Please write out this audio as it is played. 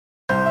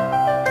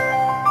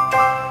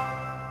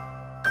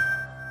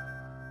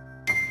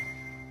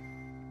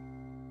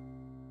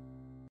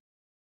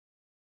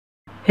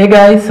Hey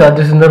guys,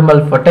 this is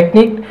Nirmal for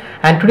Technique,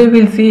 and today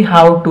we'll see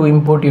how to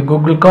import your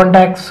Google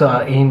contacts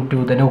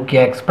into the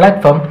Nokia X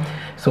platform.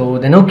 So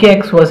the Nokia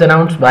X was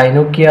announced by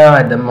Nokia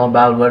at the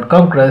Mobile World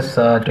Congress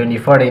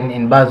 2014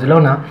 in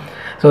Barcelona.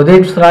 So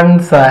this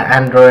runs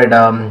Android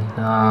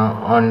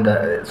on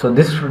the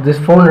this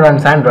phone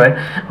runs Android,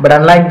 but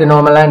unlike the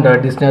normal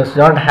Android, this does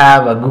not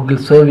have a Google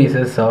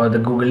services or the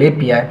Google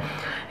API.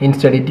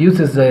 Instead, it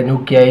uses the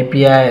Nokia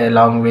API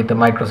along with the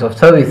Microsoft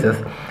services.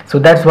 So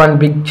that's one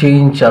big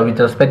change with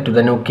respect to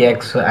the Nokia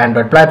X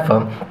Android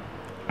platform.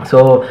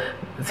 So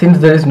since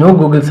there is no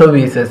Google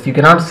services, you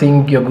cannot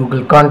sync your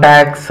Google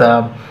contacts,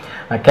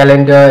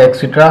 calendar,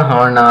 etc.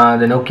 on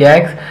the Nokia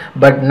X.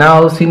 But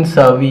now, since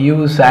we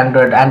use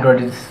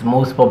Android is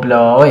most popular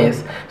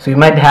OS, so you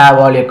might have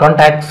all your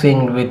contacts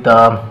synced with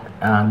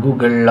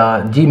Google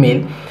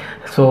Gmail.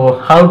 So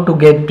how to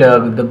get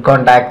the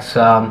contacts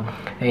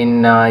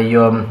in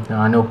your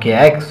Nokia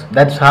X?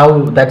 That's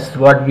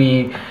what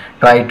we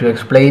try to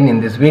explain in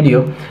this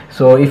video.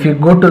 So if you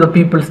go to the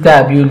people's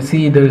tab, you will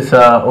see there is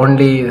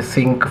only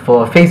sync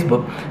for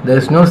Facebook. There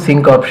is no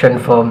sync option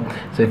for.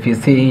 So if you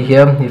see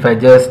here, if I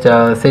just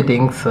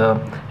settings,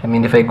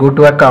 if I go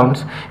to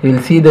accounts, you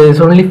will see there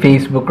is only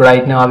Facebook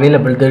right now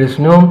available. There is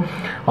no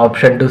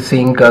option to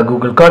sync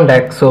Google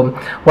contacts. So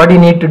what you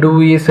need to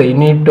do is you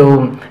need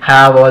to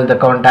have all the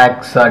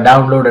contacts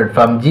downloaded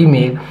from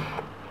Gmail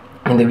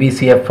in the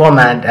VCF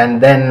format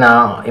and then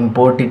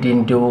import it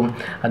into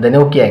the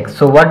Nokia X.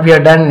 So what we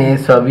have done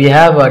is we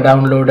have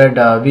downloaded,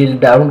 we'll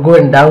go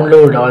and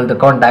download all the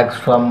contacts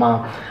from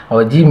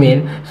our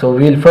Gmail. So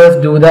we'll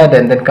first do that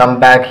and then come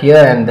back here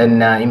and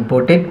then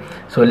import it.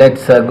 So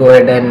let's go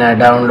ahead and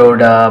download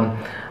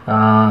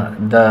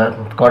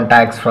the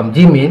contacts from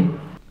Gmail.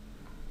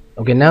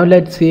 Okay, now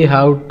let's see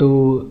how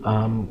to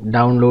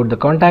download the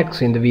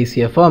contacts in the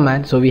VCF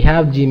format. So we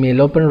have Gmail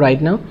open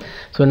right now.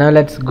 So now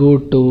let's go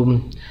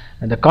to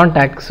the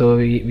contacts. So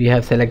we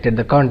have selected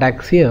the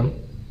contacts here.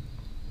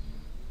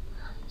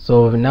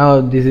 So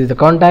now this is the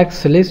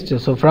contacts list.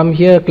 So from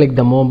here click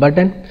the more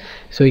button.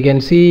 So you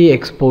can see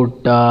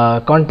export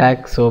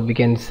contacts. So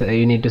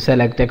you need to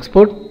select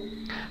export.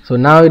 So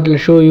now it will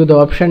show you the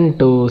option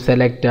to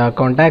select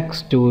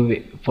contacts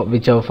to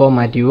whichever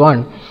format you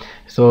want.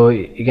 So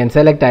you can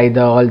select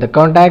either all the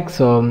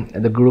contacts or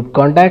the group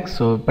contacts,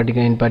 so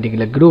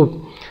particular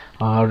group,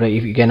 or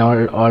if you can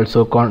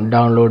also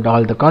download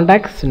all the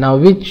contacts. Now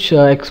which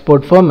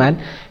export format?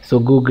 So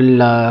Google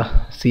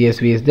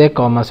CSV is there,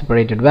 comma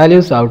separated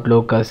values,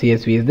 Outlook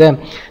CSV is there.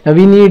 Now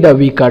we need a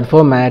vCard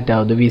format,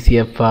 the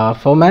VCF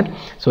format.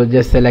 So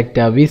just select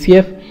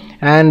VCF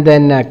and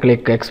then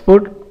click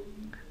export.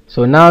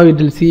 So now you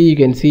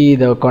can see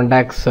the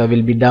contacts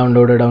will be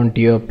downloaded onto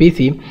your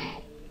PC.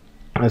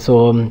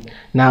 So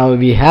now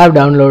we have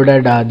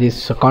downloaded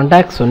this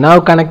contacts. So now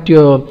connect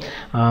your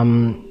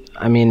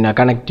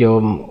connect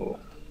your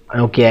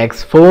Nokia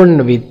X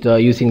phone with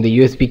using the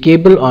USB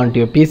cable onto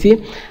your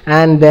PC,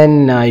 and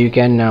then you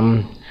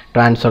can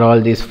transfer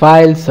all these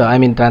files,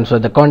 transfer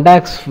the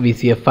contacts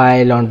VCF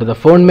file onto the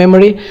phone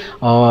memory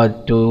or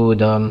to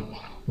the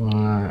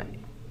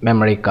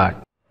memory card.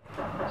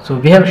 So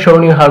we have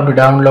shown you how to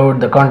download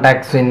the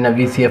contacts in a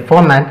VCF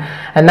format,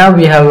 and now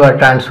we have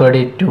transferred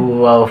it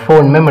to our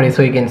phone memory.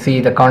 So you can see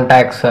the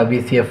contacts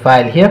VCF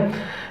file here.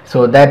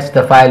 So that's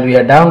the file we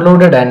have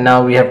downloaded, and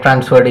now we have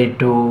transferred it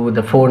to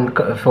the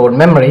phone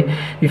memory.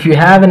 If you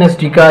have an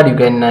SD card, you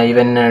can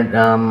even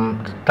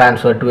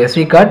transfer to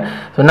SD card.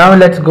 So now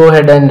let's go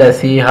ahead and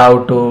see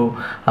how to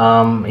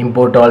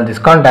import all these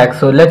contacts.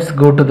 So let's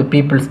go to the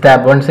people's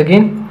tab once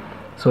again.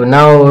 So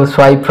now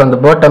swipe from the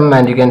bottom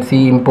and you can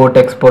see import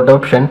export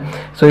option.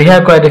 So we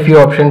have quite a few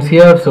options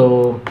here.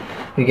 So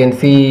you can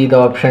see the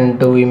option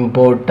to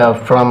import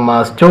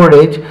from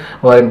storage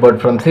or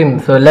import from SIM.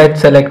 So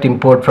let's select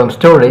import from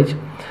storage.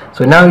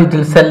 So now it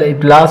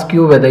will ask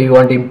you whether you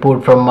want to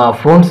import from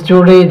phone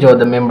storage or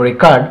the memory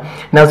card.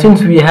 Now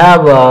since we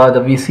have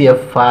the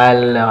VCF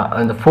file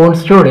on the phone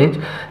storage,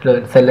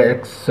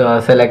 select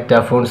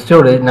phone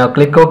storage. Now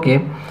click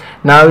OK.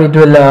 Now it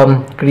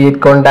will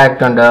create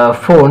contact on the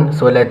phone.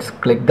 So let's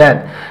click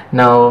that.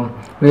 Now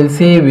we'll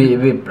see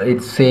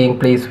it's saying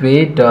please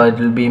wait, it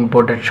will be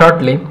imported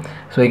shortly.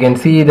 So you can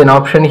see the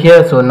option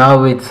here. So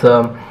now it's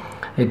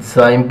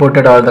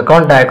imported all the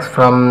contacts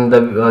from the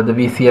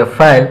VCF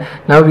file.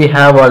 Now we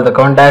have all the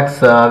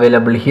contacts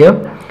available here.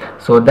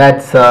 So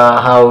that's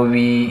how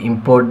we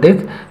import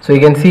this. So you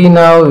can see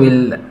now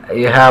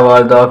you have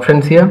all the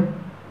options here.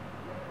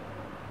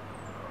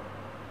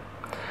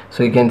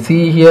 So you can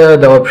see here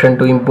the option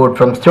to import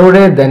from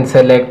storage, then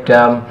select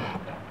the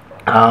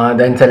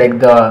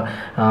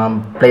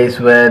place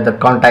where the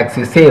contacts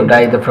is saved,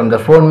 either from the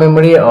phone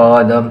memory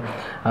or the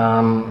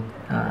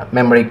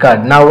memory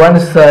card. Now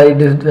once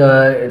it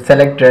is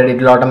selected,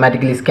 it will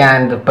automatically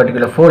scan the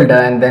particular folder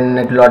and then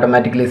it will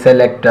automatically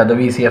select the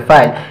VCF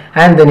file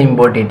and then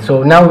import it.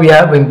 So now we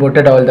have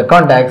imported all the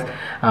contacts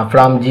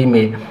from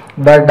Gmail.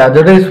 but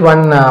there is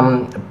one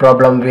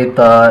problem with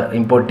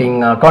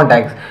importing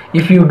contacts.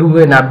 If you do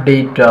an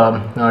update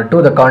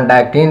to the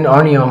contact in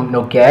on your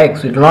Nokia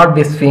X, it will not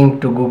be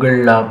synced to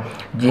Google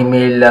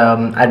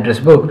Gmail address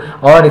book.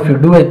 Or if you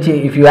do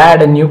if you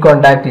add a new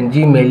contact in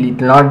Gmail,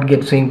 it will not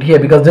get synced here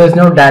because there is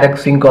no direct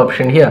sync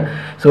option here.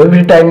 So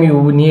every time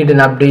you need an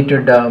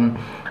updated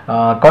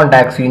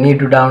contacts, you need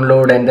to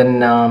download and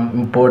then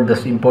import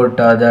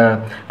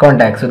the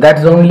contacts. So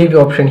that's the only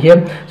option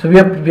here. So we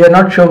are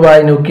not sure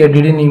why Nokia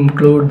didn't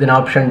include an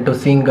option to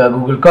sync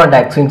Google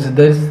Contacts, since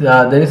there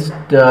is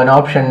an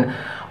option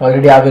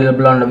already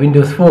available on the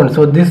Windows phone.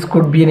 So this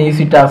could be an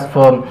easy task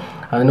for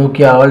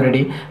Nokia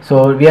already.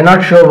 So we are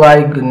not sure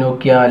why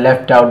Nokia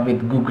left out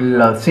with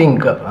Google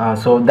Sync.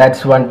 So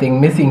that's one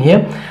thing missing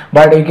here.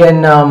 But you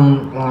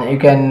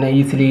can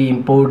easily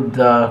import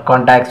the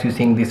contacts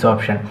using this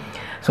option.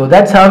 So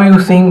that's how you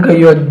sync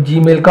your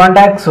Gmail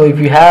contacts. So if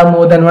you have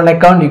more than one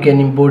account, you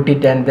can import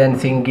it and then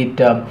sync it,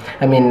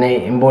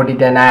 import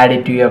it and add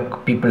it to your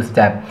people's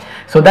tab.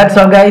 So that's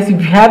all guys.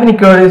 If you have any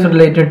queries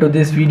related to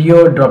this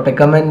video, drop a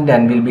comment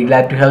and we'll be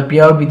glad to help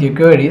you out with your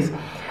queries.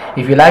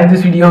 If you like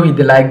this video, hit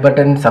the like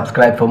button,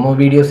 subscribe for more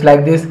videos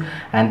like this,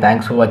 and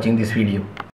thanks for watching this video.